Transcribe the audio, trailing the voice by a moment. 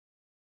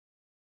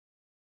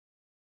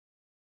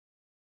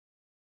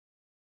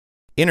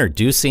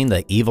Introducing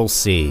the Evile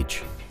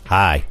Siege.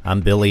 Hi,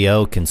 I'm Billy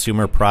O,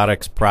 Consumer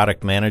Products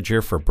Product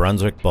Manager for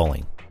Brunswick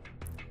Bowling.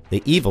 The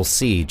Evile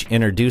Siege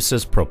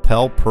introduces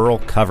Propel Pearl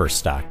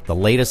coverstock, the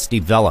latest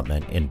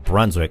development in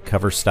Brunswick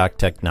coverstock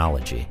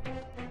technology.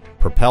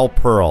 Propel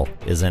Pearl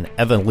is an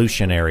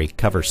evolutionary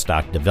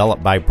coverstock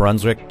developed by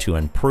Brunswick to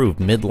improve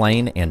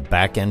mid-lane and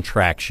back-end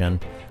traction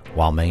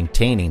while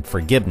maintaining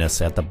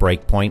forgiveness at the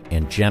breakpoint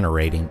and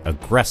generating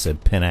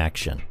aggressive pin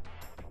action.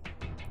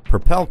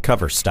 Propel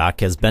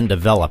coverstock has been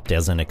developed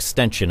as an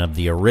extension of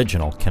the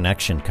original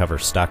connection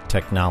coverstock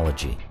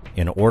technology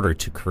in order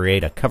to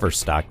create a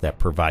coverstock that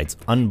provides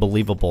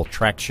unbelievable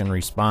traction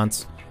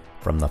response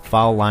from the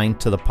foul line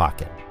to the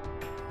pocket.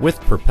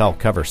 With Propel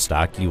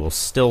coverstock, you will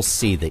still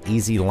see the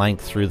easy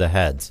length through the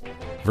heads,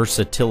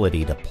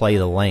 versatility to play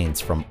the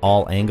lanes from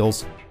all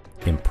angles,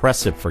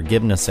 impressive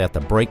forgiveness at the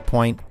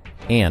breakpoint,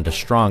 and a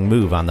strong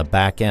move on the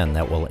back end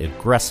that will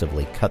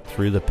aggressively cut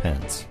through the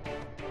pins.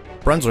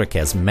 Brunswick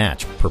has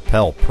matched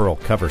Propel Pearl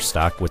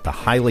coverstock with the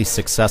highly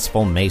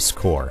successful MACE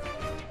core.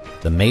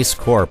 The MACE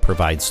core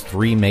provides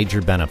three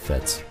major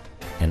benefits: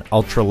 an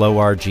ultra-low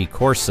RG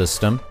core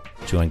system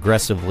to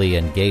aggressively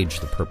engage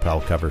the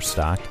Propel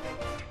coverstock,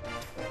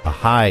 a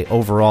high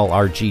overall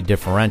RG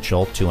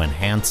differential to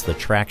enhance the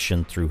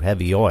traction through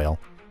heavy oil,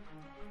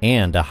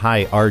 and a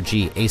high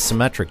RG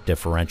asymmetric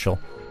differential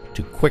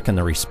to quicken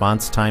the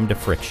response time to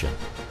friction.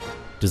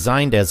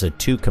 Designed as a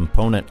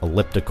two-component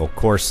elliptical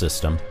core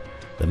system,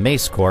 the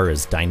MACE core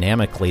is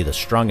dynamically the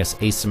strongest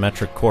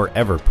asymmetric core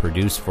ever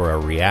produced for a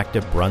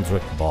reactive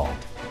Brunswick ball.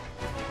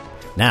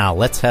 Now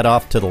let's head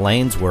off to the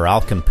lanes where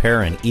I'll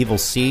compare an Evile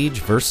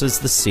Siege versus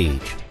the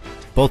Siege.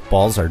 Both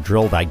balls are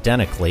drilled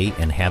identically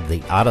and have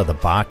the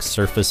out-of-the-box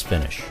surface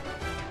finish.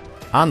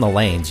 On the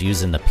lanes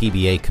using the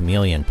PBA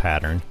chameleon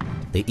pattern,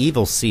 the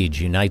Evile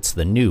Siege unites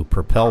the new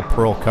Propel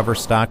Pearl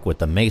coverstock with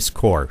the MACE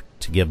core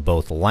to give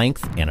both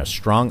length and a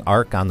strong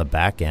arc on the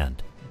back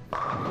end.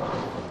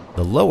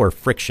 The lower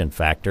friction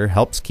factor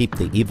helps keep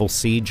the Evile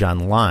Siege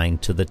on line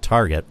to the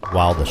target,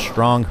 while the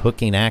strong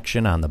hooking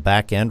action on the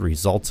back end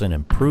results in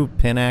improved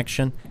pin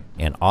action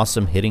and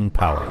awesome hitting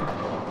power.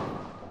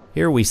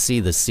 Here we see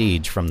the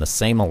Siege from the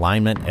same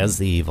alignment as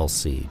the Evile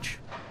Siege.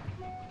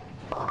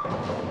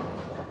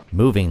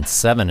 Moving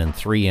 7 and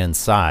 3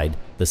 inside,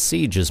 the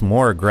Siege is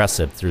more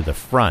aggressive through the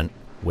front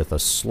with a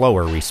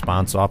slower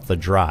response off the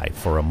drive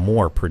for a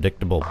more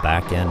predictable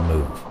back end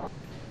move.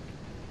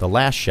 The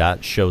last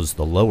shot shows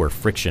the lower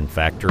friction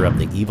factor of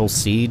the Evile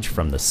Siege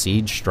from the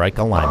Siege strike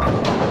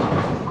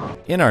alignment.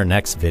 In our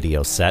next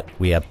video set,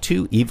 we have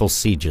two Evile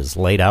Sieges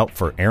laid out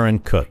for Aaron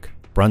Cook,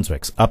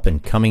 Brunswick's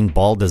up-and-coming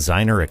ball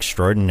designer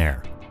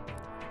extraordinaire.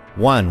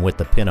 One with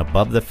the pin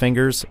above the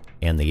fingers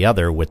and the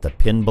other with the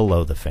pin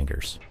below the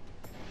fingers.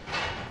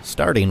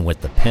 Starting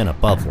with the pin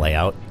above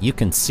layout, you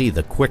can see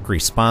the quick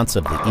response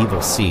of the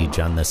Evile Siege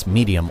on this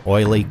medium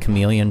oily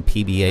chameleon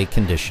PBA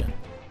condition.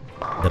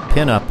 The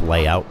pin-up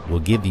layout will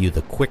give you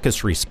the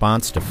quickest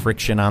response to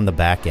friction on the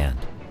back end.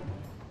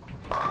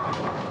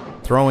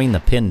 Throwing the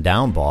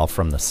pin-down ball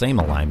from the same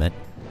alignment,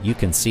 you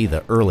can see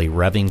the early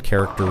revving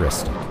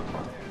characteristic.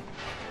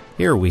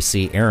 Here we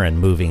see Aaron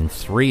moving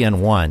 3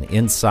 and 1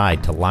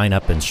 inside to line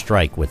up and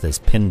strike with his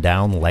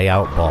pin-down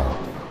layout ball.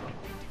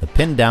 The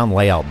pin-down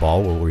layout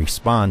ball will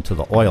respond to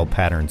the oil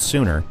pattern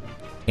sooner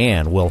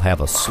and will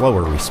have a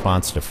slower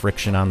response to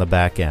friction on the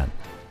back end.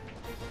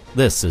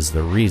 This is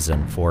the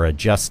reason for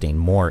adjusting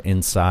more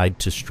inside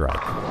to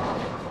strike.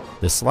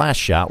 This last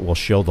shot will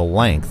show the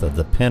length of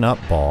the pin-up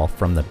ball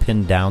from the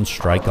pin-down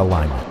strike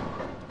alignment.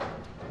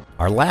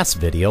 Our last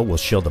video will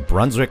show the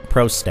Brunswick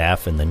Pro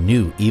Staff in the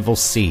new Evile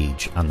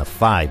Siege on the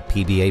 5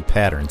 PBA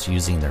patterns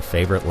using their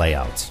favorite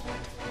layouts.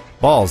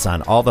 Balls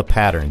on all the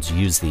patterns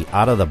use the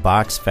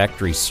out-of-the-box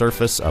factory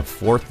surface of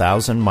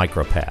 4000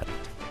 micropad.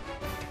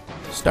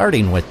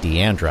 Starting with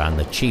Deandra on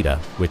the Cheetah,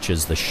 which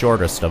is the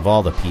shortest of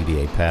all the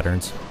PBA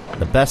patterns,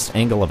 the best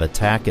angle of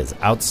attack is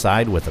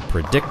outside with a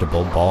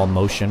predictable ball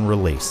motion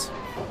release.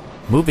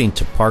 Moving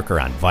to Parker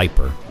on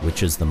Viper,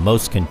 which is the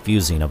most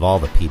confusing of all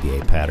the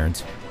PBA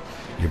patterns,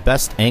 your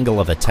best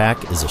angle of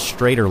attack is a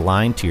straighter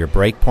line to your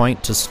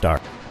breakpoint to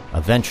start.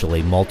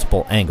 Eventually,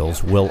 multiple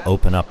angles will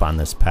open up on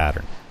this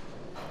pattern.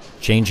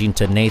 Changing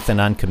to Nathan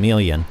on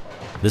Chameleon,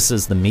 this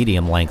is the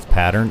medium length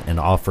pattern and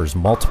offers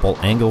multiple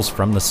angles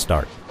from the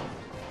start.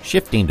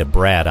 Shifting to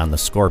Brad on the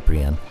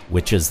Scorpion,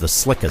 which is the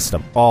slickest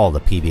of all the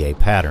PBA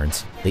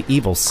patterns, the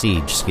Evile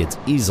Siege skids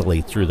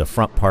easily through the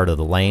front part of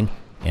the lane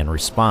and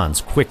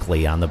responds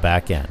quickly on the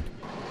back end.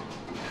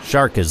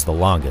 Shark is the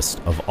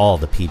longest of all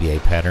the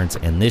PBA patterns,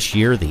 and this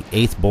year the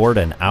 8th board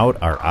and out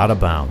are out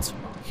of bounds.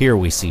 Here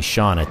we see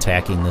Sean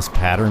attacking this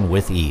pattern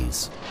with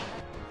ease.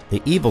 The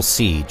Evile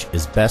Siege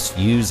is best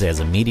used as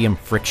a medium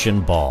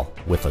friction ball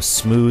with a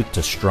smooth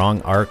to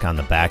strong arc on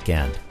the back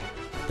end.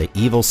 The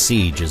Evile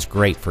Siege is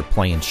great for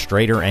playing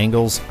straighter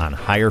angles on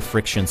higher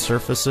friction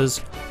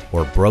surfaces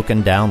or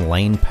broken down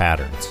lane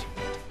patterns.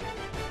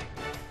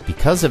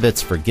 Because of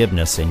its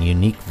forgiveness and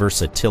unique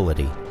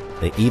versatility,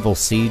 the Evile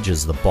Siege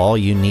is the ball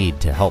you need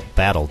to help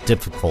battle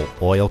difficult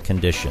oil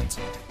conditions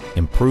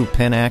improve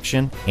pen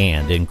action,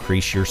 and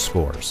increase your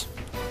scores.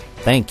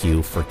 Thank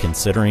you for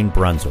considering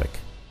Brunswick.